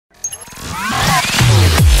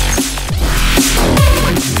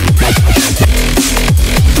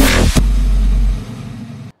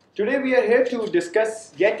we are here to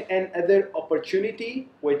discuss yet another opportunity,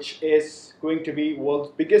 which is going to be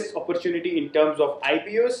world's biggest opportunity in terms of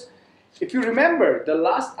IPOs. If you remember, the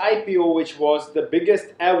last IPO, which was the biggest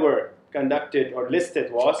ever conducted or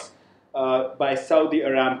listed, was by Saudi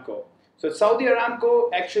Aramco. So Saudi Aramco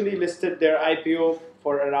actually listed their IPO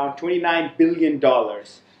for around $29 billion.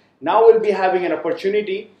 Now we'll be having an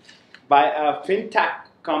opportunity by a fintech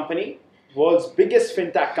company, world's biggest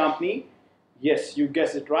fintech company. Yes, you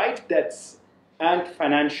guessed it right. That's Ant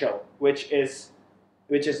Financial, which is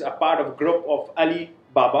a part of group of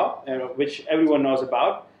Alibaba, which everyone knows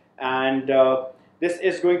about. And this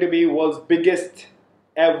is going to be world's biggest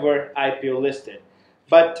ever IPO listed.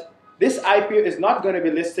 But this IPO is not going to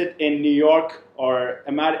be listed in New York or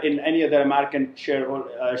in any other American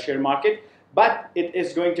share market, but it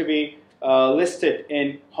is going to be listed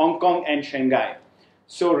in Hong Kong and Shanghai.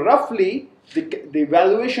 So roughly, the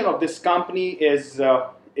valuation of this company is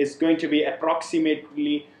going to be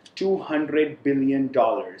approximately $200 billion.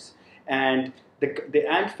 And the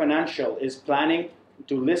Ant Financial is planning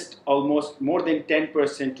to list almost more than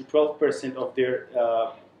 10% to 12% of their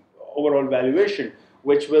overall valuation,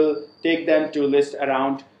 which will take them to list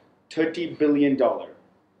around $30 billion.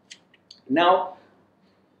 Now,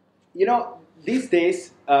 these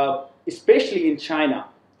days, especially in China,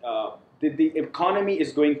 the economy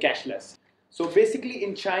is going cashless. So basically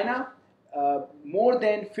in China, more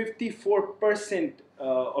than 54%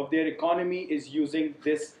 of their economy is using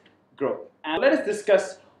this group. And let us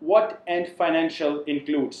discuss what Ant Financial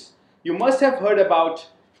includes. You must have heard about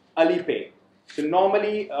Alipay. So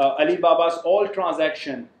normally Alibaba's all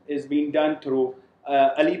transaction is being done through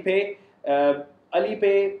Alipay.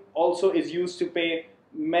 Alipay also is used to pay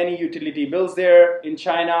many utility bills there in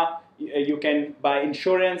China. You can buy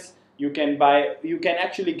insurance. You can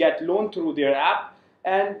actually get loan through their app,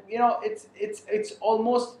 and it's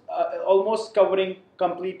almost covering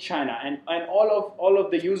complete China, and all of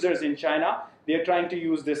the users in China, they are trying to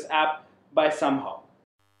use this app by somehow.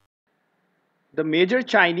 The major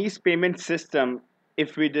Chinese payment system,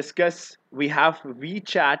 if we discuss, we have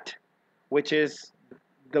WeChat, which is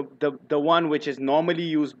the one which is normally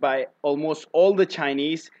used by almost all the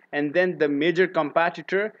Chinese, and then the major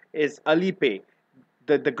competitor is Alipay,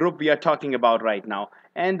 the group we are talking about right now.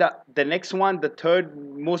 And the next one, the third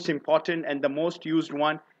most important and the most used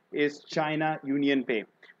one, is China Union Pay.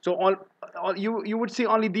 So you would see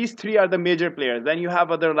only these three are the major players. Then you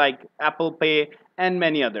have other like Apple Pay and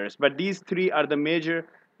many others, but these three are the major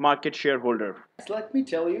market shareholder. So let me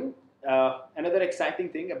tell you another exciting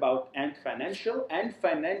thing about Ant Financial. Ant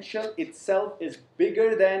Financial itself is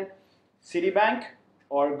bigger than Citibank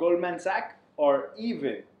or Goldman Sachs or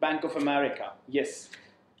even Bank of America. Yes,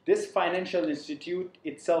 this financial institute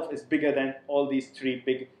itself is bigger than all these three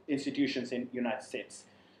big institutions in the United States.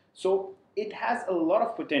 So it has a lot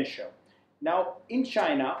of potential. Now, in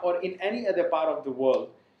China or in any other part of the world,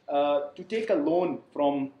 to take a loan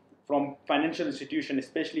from financial institution,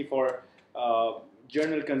 especially for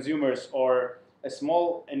general consumers or a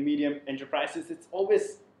small and medium enterprises, it's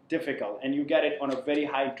always difficult, and you get it on a very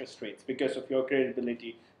high interest rates because of your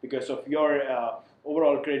credibility, because of your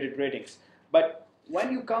overall credit ratings. But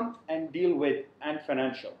when you come and deal with Ant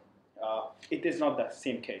Financial, it is not the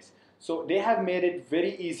same case. So they have made it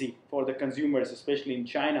very easy for the consumers, especially in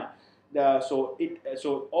China. So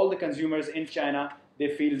all the consumers in China, they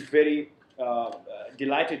feel very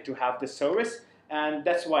delighted to have this service, and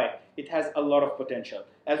that's why it has a lot of potential.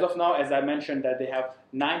 As of now, as I mentioned, that they have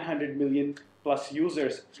 900 million plus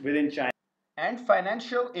users within China. And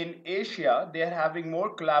Financial in Asia, they are having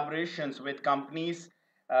more collaborations with companies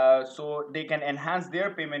so they can enhance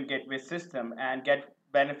their payment gateway system and get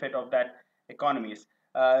benefit of that economies.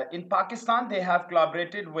 In Pakistan, they have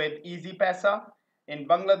collaborated with EasyPaisa. In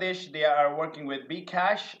Bangladesh, they are working with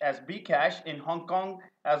Bcash as Bcash. In Hong Kong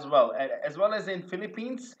as well as in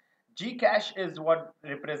Philippines, Gcash is what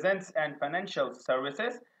represents and financial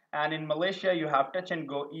services. And in Malaysia, you have Touch and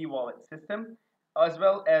Go e-wallet system, as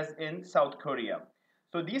well as in South Korea.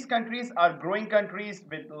 So these countries are growing countries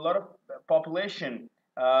with a lot of population,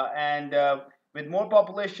 and with more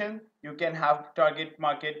population, you can have target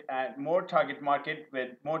market and more target market with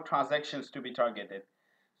more transactions to be targeted.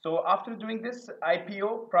 So after doing this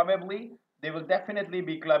IPO, probably they will definitely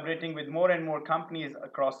be collaborating with more and more companies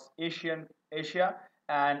across Asia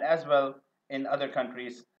and as well in other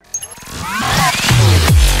countries.